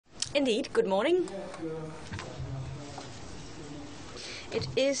Indeed, good morning. It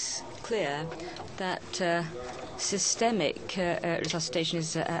is clear that systemic resuscitation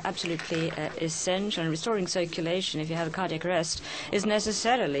is absolutely essential, and restoring circulation if you have a cardiac arrest is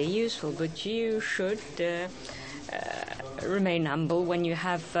necessarily useful, but you should remain humble when you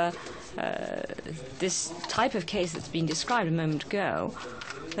have this type of case that's been described a moment ago.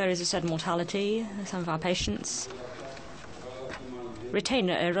 There is a certain mortality. Some of our patients retain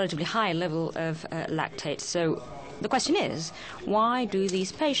a relatively high level of lactate. So the question is, why do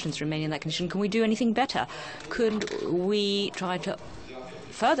these patients remain in that condition? Can we do anything better? Could we try to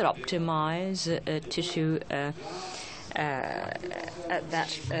further optimize tissue at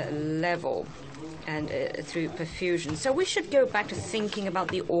that level and through perfusion? So we should go back to thinking about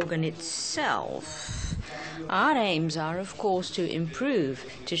the organ itself. Our aims are, of course, to improve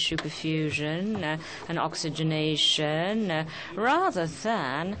tissue perfusion and oxygenation rather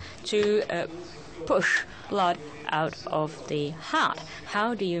than to push blood out of the heart.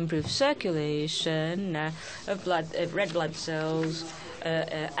 How do you improve circulation of blood, red blood cells,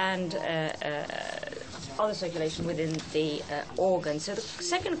 and other circulation within the organ? So the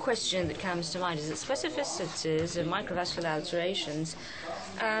second question that comes to mind is the specificities of microvascular alterations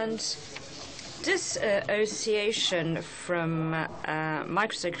and dissociation from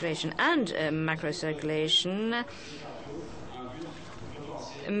microcirculation and macrocirculation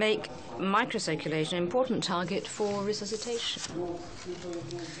make microcirculation an important target for resuscitation.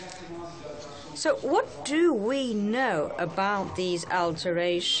 So what do we know about these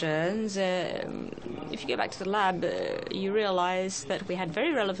alterations? If you go back to the lab, you realize that we had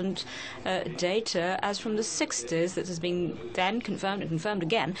very relevant data as from the 60s that has been then confirmed and confirmed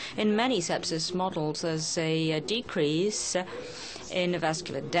again in many sepsis models. There's a decrease in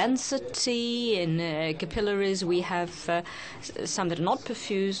vascular density, in capillaries. We have some that are not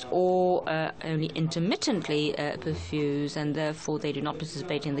perfused or only intermittently perfused, and therefore they do not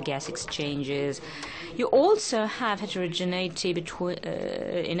participate in the gas exchanges. You also have heterogeneity between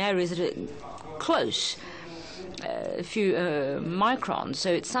in areas that are close, a few microns,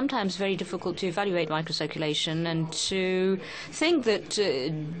 so it's sometimes very difficult to evaluate microcirculation and to think that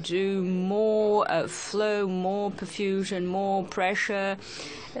do more flow, more perfusion, more pressure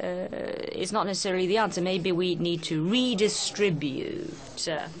is not necessarily the answer. Maybe we need to redistribute.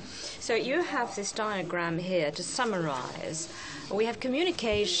 So you have this diagram here to summarize. We have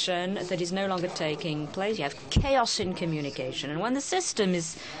communication that is no longer taking place. You have chaos in communication, and when the system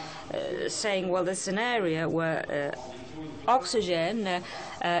is saying, well, there's an area where oxygen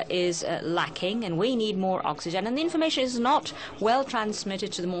is lacking and we need more oxygen, and the information is not well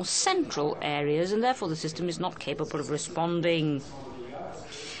transmitted to the more central areas, and therefore the system is not capable of responding.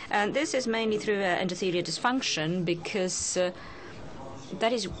 And this is mainly through endothelial dysfunction, because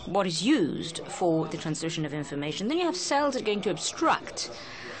that is what is used for the transmission of information. Then you have cells that are going to obstruct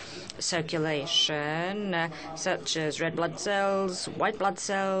circulation, such as red blood cells, white blood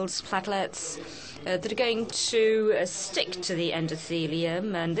cells, platelets, that are going to stick to the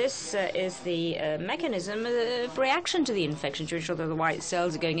endothelium, and this is the mechanism of reaction to the infection. To ensure that the white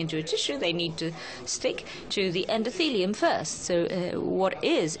cells are going into a tissue, they need to stick to the endothelium first. So what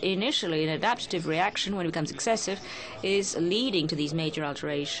is initially an adaptive reaction, when it becomes excessive, is leading to these major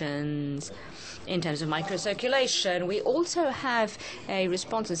alterations in terms of microcirculation. We also have a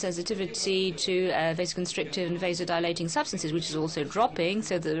response and sensitivity to vasoconstrictive and vasodilating substances, which is also dropping,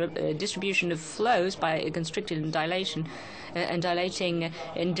 so the distribution of flows by constricted and dilation and dilating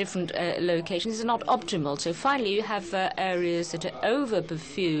in different locations is not optimal. So finally you have areas that are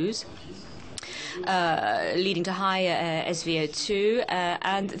over-perfused, leading to high SVO2,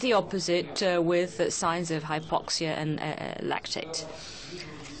 and the opposite with signs of hypoxia and lactate.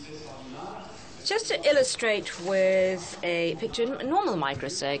 Just to illustrate with a picture, normal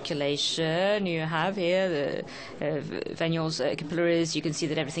microcirculation, you have here the venules, capillaries. You can see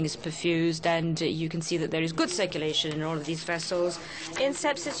that everything is perfused, and you can see that there is good circulation in all of these vessels. In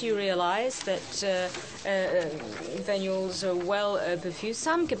sepsis, you realize that venules are well perfused.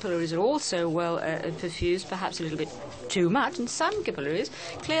 Some capillaries are also well perfused, perhaps a little bit too much. In some capillaries,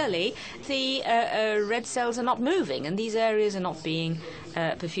 clearly, the red cells are not moving, and these areas are not being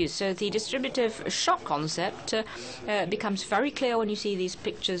perfused. So the distributive shock concept becomes very clear when you see these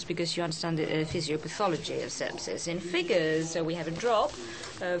pictures, because you understand the physiopathology of sepsis. In figures, we have a drop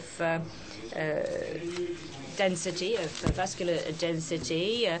of density, of vascular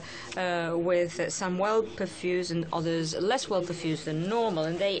density, with some well perfused and others less well perfused than normal,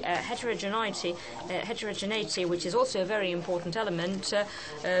 and they heterogeneity, which is also a very important element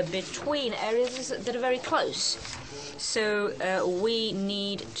between areas that are very close. So we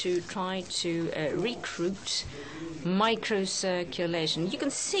need to try to recruit microcirculation. You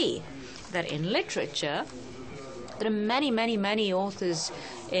can see that in literature, there are many authors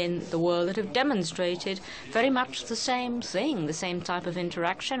in the world that have demonstrated very much the same thing, the same type of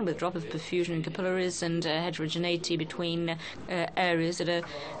interaction with drop of perfusion in capillaries and heterogeneity between areas that are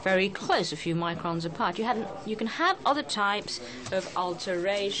very close, a few microns apart. You can have other types of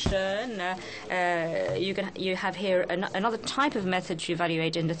alteration. You have here another type of method to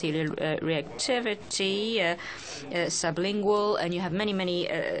evaluate endothelial reactivity, sublingual, and you have many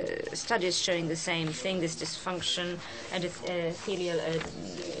studies showing the same thing. This dysfunction, endothelial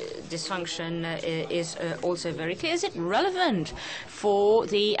dysfunction is also very clear. Is it relevant for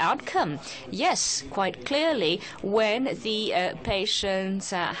the outcome? Yes, quite clearly. When the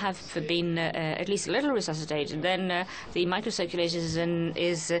patients have been at least a little resuscitated, then the microcirculation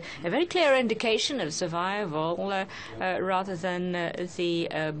is a very clear indication of survival rather than the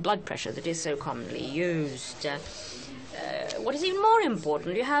blood pressure that is so commonly used. What is even more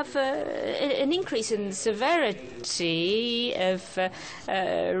important, you have an increase in severity of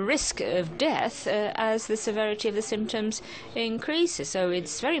risk of death as the severity of the symptoms increases. So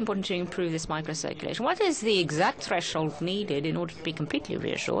it's very important to improve this microcirculation. What is the exact threshold needed in order to be completely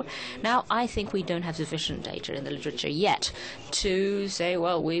reassured? Now, I think we don't have sufficient data in the literature yet to say,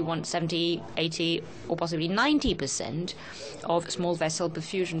 well, we want 70, 80, or possibly 90% of small vessel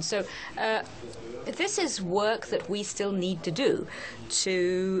perfusion. So this is work that we still need to do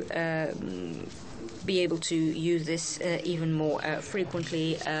to be able to use this even more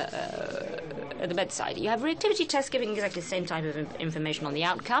frequently at the bedside. You have reactivity tests giving exactly the same type of information on the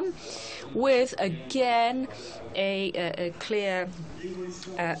outcome, with, again, a clear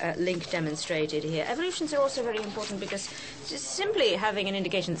link demonstrated here. Evolutions are also very important because just simply having an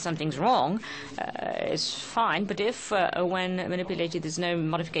indication that something's wrong is fine, but if when manipulated there's no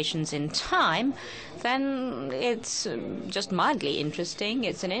modifications in time, then it's just mildly interesting.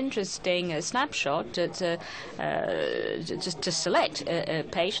 It's an interesting snapshot just to select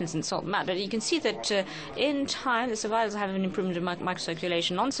patients and sort them out. But you can see that in time the survivors have an improvement of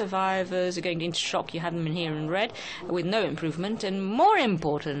microcirculation. Non-survivors are going into shock. You have them in here in red with no improvement. And more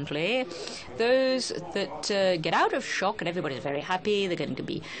importantly, those that get out of shock, and everybody's very happy, they're going to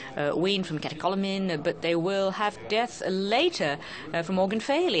be weaned from catecholamine, but they will have death later from organ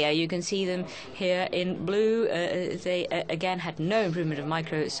failure. You can see them here in blue. They again had no improvement of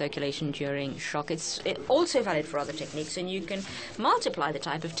microcirculation during shock. It's also valid for other techniques, and you can multiply the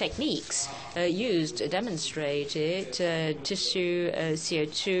type of techniques used, demonstrated, tissue,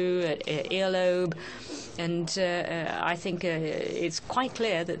 CO2, earlobe, and I think it's quite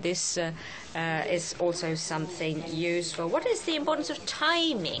clear that this is also something useful. What is the importance of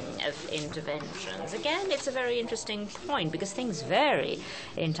timing of interventions? Again, it's a very interesting point because things vary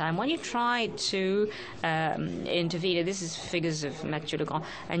in time. When you try to intervene, this is figures of Mathieu Legrand,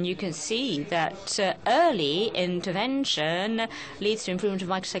 and you can see that early intervention leads to improvement of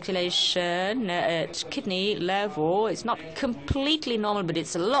microcirculation at kidney level. It's not completely normal, but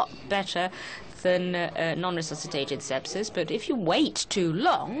it's a lot better than non-resuscitated sepsis. But if you wait too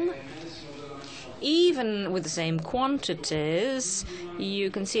long, even with the same quantities, you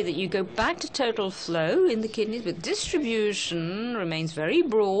can see that you go back to total flow in the kidneys, but distribution remains very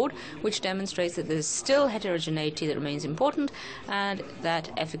broad, which demonstrates that there's still heterogeneity that remains important and that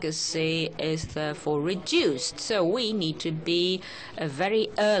efficacy is therefore reduced. So we need to be very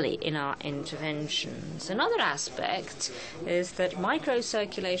early in our interventions. Another aspect is that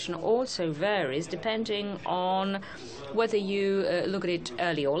microcirculation also varies depending on whether you look at it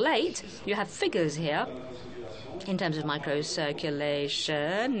early or late. You have figures here in terms of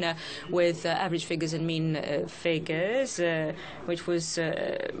microcirculation with average figures and mean figures, which was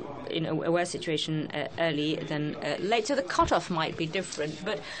in a worse situation early than late. So the cutoff might be different,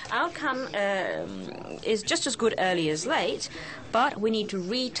 but outcome is just as good early as late, but we need to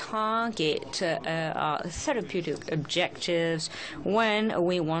retarget our therapeutic objectives when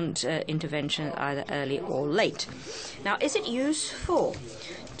we want intervention either early or late. Now, is it useful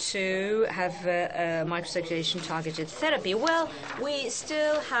to have microcirculation targeted therapy? Well, we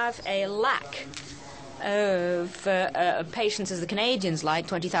still have a lack of patients, as the Canadians like,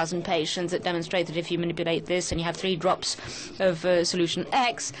 20,000 patients that demonstrate that if you manipulate this and you have 3 drops of solution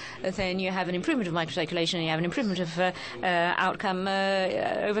X, then you have an improvement of microcirculation and you have an improvement of outcome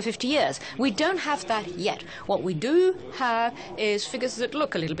over 50 years. We don't have that yet. What we do have is figures that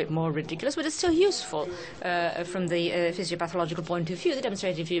look a little bit more ridiculous, but it's still useful from the physiopathological point of view. They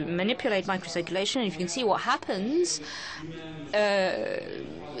demonstrate if you manipulate microcirculation, if you can see what happens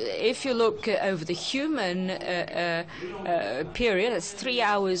if you look over the human human period, that's 3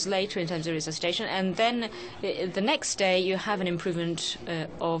 hours later in terms of resuscitation, and then the next day you have an improvement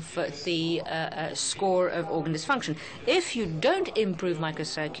of the score of organ dysfunction. If you don't improve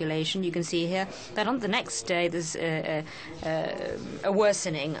microcirculation, you can see here that on the next day there's a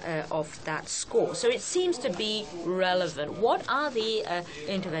worsening of that score. So it seems to be relevant. What are the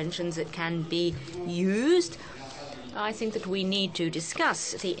interventions that can be used? I think that we need to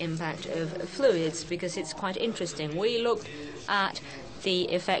discuss the impact of fluids because it's quite interesting. We looked at the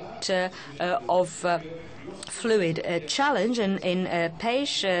effect of fluid challenge in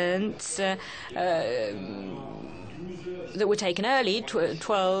patients that were taken early,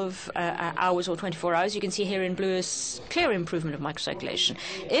 12 hours or 24 hours. You can see here in blue a clear improvement of microcirculation.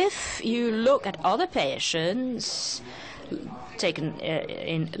 If you look at other patients taken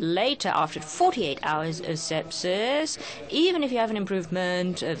in later, after 48 hours of sepsis, even if you have an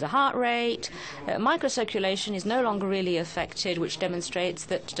improvement of the heart rate, microcirculation is no longer really affected, which demonstrates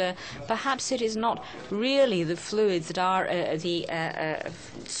that perhaps it is not really the fluids that are the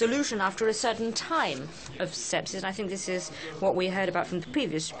solution after a certain time of sepsis. And I think this is what we heard about from the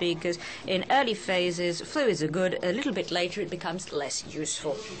previous speakers. In early phases, fluids are good. A little bit later, it becomes less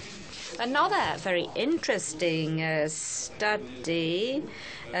useful. Another very interesting study,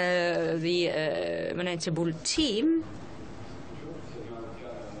 the Menense-Bull team,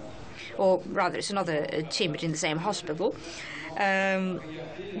 or rather it's another team but in the same hospital,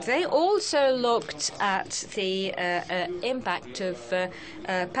 they also looked at the impact of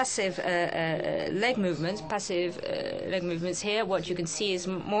passive leg movements. Leg movements here, what you can see is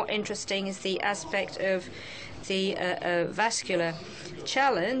more interesting is the aspect of the vascular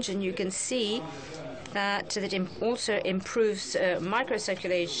challenge, and you can see that also improves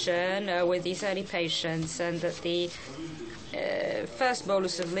microcirculation with these early patients, and that the first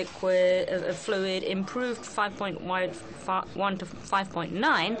bolus of liquid of fluid improved 5.1 to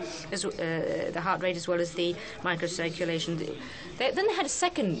 5.9 as the heart rate as well as the microcirculation. Then they had a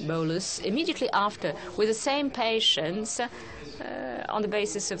second bolus immediately after with the same patients. On the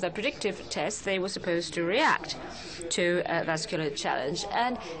basis of their predictive tests, they were supposed to react to vascular challenge.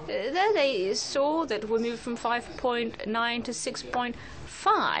 And there they saw that we moved from 5.9 to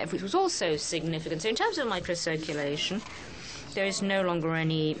 6.5, which was also significant. So in terms of microcirculation, there is no longer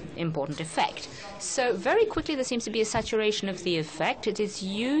any important effect. So very quickly there seems to be a saturation of the effect. It is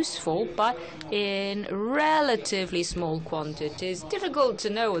useful, but in relatively small quantities. Difficult to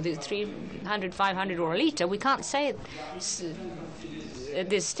know whether it's 300, 500 or a liter. We can't say it at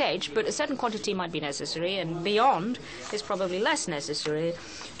this stage, but a certain quantity might be necessary, and beyond is probably less necessary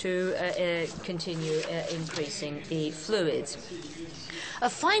to continue increasing the fluids. A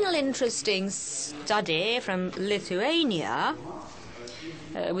final interesting study from Lithuania,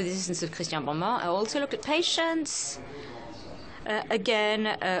 with the assistance of Christian Beaumont, also looked at patients,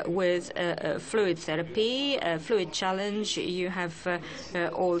 again with fluid therapy, fluid challenge. You have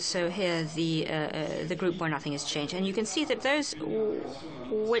also here the group where nothing has changed. And you can see that those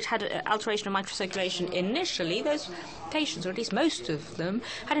which had alteration of microcirculation initially, those patients, or at least most of them,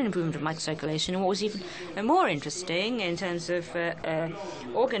 had an improvement of microcirculation. And what was even more interesting in terms of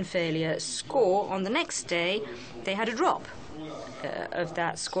organ failure score, on the next day they had a drop of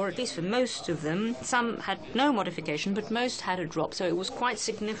that score, at least for most of them. Some had no modification, but most had a drop, so it was quite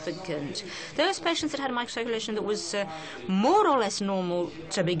significant. Those patients that had a microcirculation that was more or less normal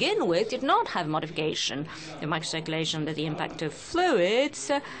to begin with did not have modification of microcirculation under the impact of fluids,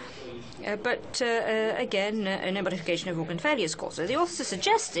 but again, no modification of organ failure score. So the authors are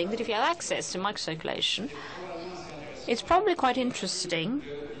suggesting that if you have access to microcirculation, it's probably quite interesting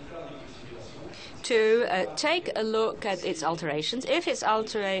to take a look at its alterations. If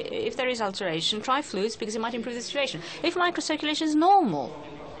there is alteration, try fluids because it might improve the situation. If microcirculation is normal,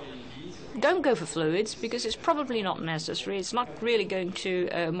 don't go for fluids because it's probably not necessary. It's not really going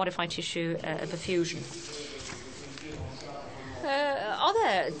to modify tissue perfusion.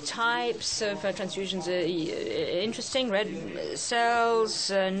 Other types of transfusions are interesting. Red cells,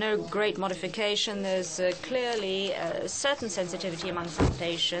 no great modification. There's clearly a certain sensitivity among some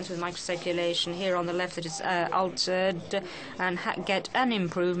patients with microcirculation here on the left that is altered and get an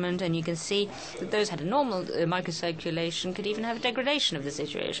improvement. And you can see that those had a normal microcirculation could even have a degradation of the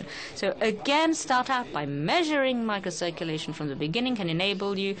situation. So again, start out by measuring microcirculation from the beginning can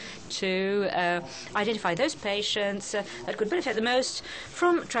enable you to identify those patients that could benefit the most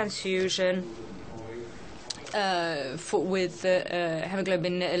from transfusion with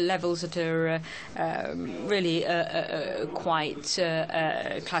hemoglobin levels that are really quite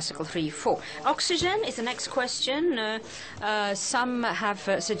classical 3-4. Oxygen is the next question. Some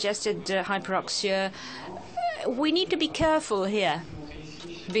have suggested hyperoxia. We need to be careful here,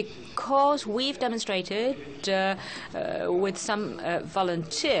 because we've demonstrated with some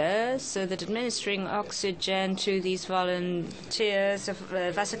volunteers that administering oxygen to these volunteers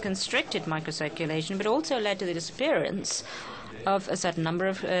vasoconstricted microcirculation, but also led to the disappearance of a certain number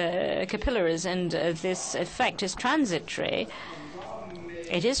of capillaries, and this effect is transitory.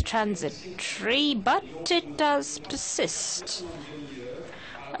 It is transitory, but it does persist.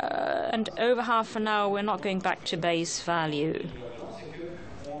 And over half an hour, we're not going back to base value.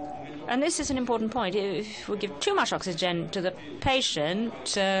 And this is an important point. If we give too much oxygen to the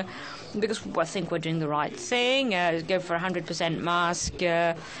patient, because I think we're doing the right thing, go for 100% mask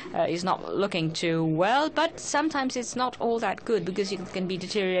is not looking too well, but sometimes it's not all that good, because it can be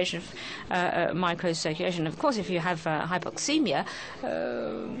deterioration of microcirculation. Of course, if you have hypoxemia,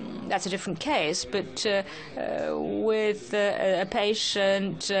 that's a different case, but with a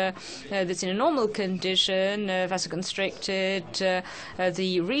patient that's in a normal condition, vasoconstricted,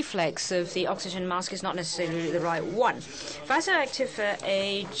 the reflex of the oxygen mask is not necessarily the right one. Vasoactive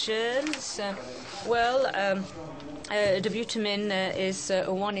agents, Dobutamine is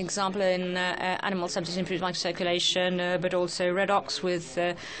one example in animal substance improved microcirculation, but also redox with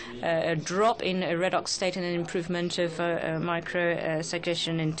a drop in redox state and an improvement of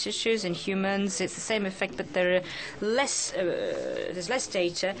microcirculation in tissues. In humans, it's the same effect, but there's less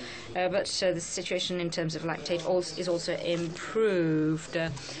data, but the situation in terms of lactate is also improved.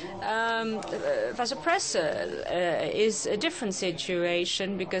 Vasopressor is a different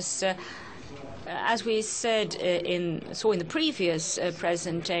situation, because as we said saw in the previous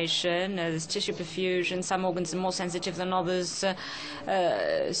presentation, there's tissue perfusion. Some organs are more sensitive than others.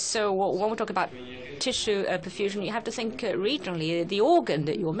 So when we talk about tissue perfusion, you have to think regionally. The organ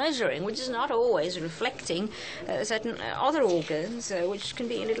that you're measuring, which is not always reflecting certain other organs, which can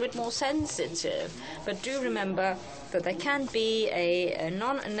be a little bit more sensitive. But do remember that there can be a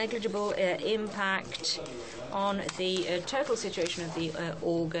non-negligible impact on the total situation of the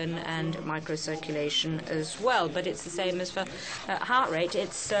organ and microcirculation as well. But it's the same as for heart rate.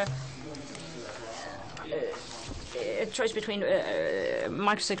 It's a choice between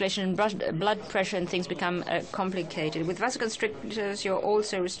microcirculation and blood pressure, and things become complicated. With vasoconstrictors, you're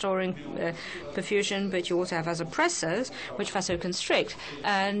also restoring perfusion, but you also have vasopressors, which vasoconstrict,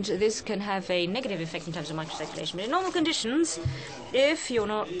 and this can have a negative effect in terms of microcirculation. But in normal conditions, if you're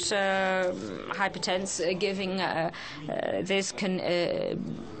not hypertense, giving this can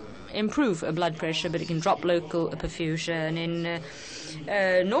improve blood pressure, but it can drop local perfusion. In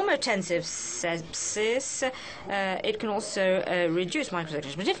normotensive sepsis, it can also reduce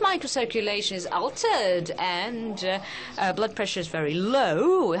microcirculation. But if microcirculation is altered and blood pressure is very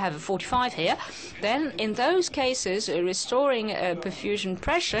low, we have a 45 here, then in those cases, restoring perfusion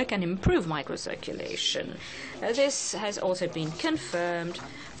pressure can improve microcirculation. This has also been confirmed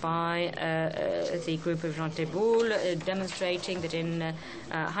by the group of Jean Teboul, demonstrating that in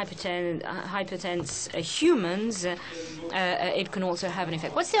hypertense humans, it can also have an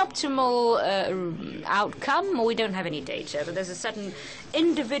effect. What's the optimal outcome? Well, we don't have any data, but there's a certain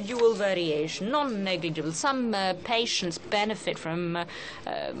individual variation, non-negligible. Some patients benefit from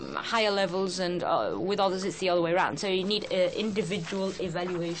higher levels, and with others it's the other way around. So you need individual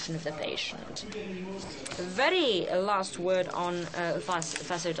evaluation of the patient. The very last word on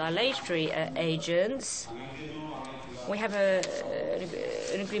vasodilatory agents. We have an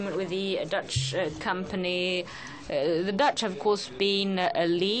agreement with the Dutch company. The Dutch have, of course, been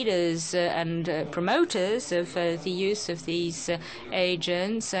leaders and promoters of the use of these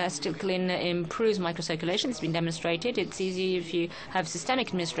agents. Acetylcholine improves microcirculation. It's been demonstrated. It's easy if you have systemic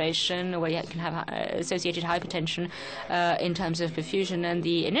administration, where you can have associated hypertension in terms of perfusion. And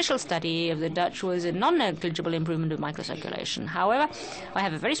the initial study of the Dutch was a non-negligible improvement of microcirculation. However, I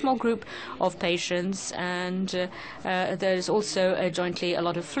have a very small group of patients, and there's also jointly a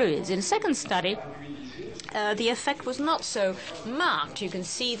lot of fluids. In a second study, the effect was not so marked. You can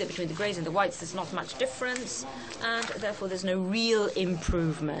see that between the greys and the whites there's not much difference, and therefore there's no real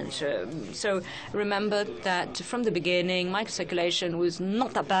improvement. So remember that from the beginning microcirculation was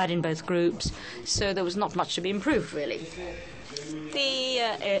not that bad in both groups, so there was not much to be improved really. The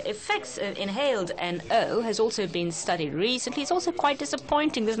effects of inhaled NO has also been studied recently. It's also quite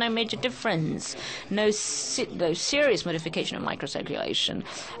disappointing. There's no major difference, no serious modification of microcirculation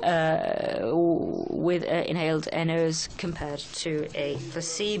with inhaled NOs compared to a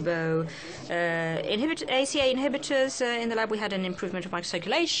placebo. ACA inhibitors, in the lab we had an improvement of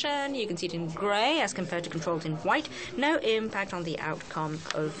microcirculation. You can see it in grey as compared to controls in white. No impact on the outcome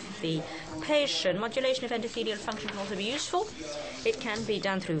of the patient. Modulation of endothelial function can also be useful. It can be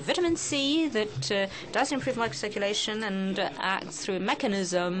done through vitamin C that does improve microcirculation and acts through a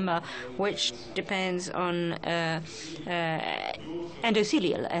mechanism which depends on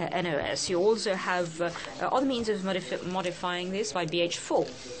endothelial NOS. You also have other means of modifying this by BH4,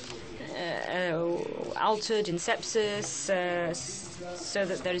 altered in sepsis, so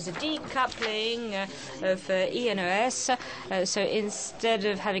that there is a decoupling of ENOS. So instead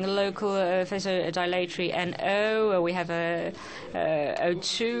of having a local vasodilatory NO, we have a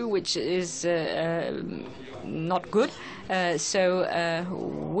O2, which is not good. So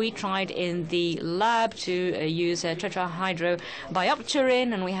we tried in the lab to use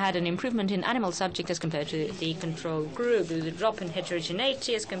tetrahydrobiopterin, and we had an improvement in animal subject as compared to the control group. There was a drop in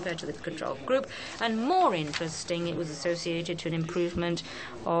heterogeneity as compared to the control group, and more interesting, it was associated to an improvement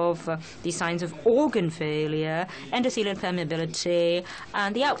of the signs of organ failure, endothelial permeability,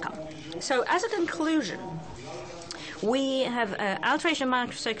 and the outcome. So as a conclusion, we have alteration of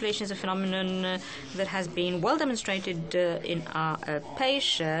microcirculation is a phenomenon that has been well demonstrated in our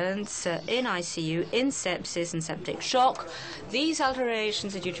patients in ICU, in sepsis and septic shock. These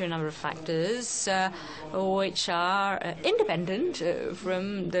alterations are due to a number of factors which are independent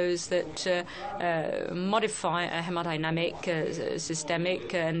from those that modify a hemodynamic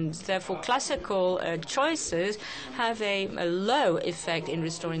systemic, and therefore classical choices have a low effect in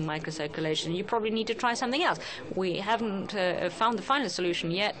restoring microcirculation. You probably need to try something else. We haven't found the final solution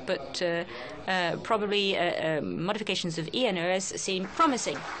yet, but probably modifications of ENOS seem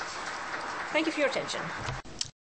promising. Thank you for your attention.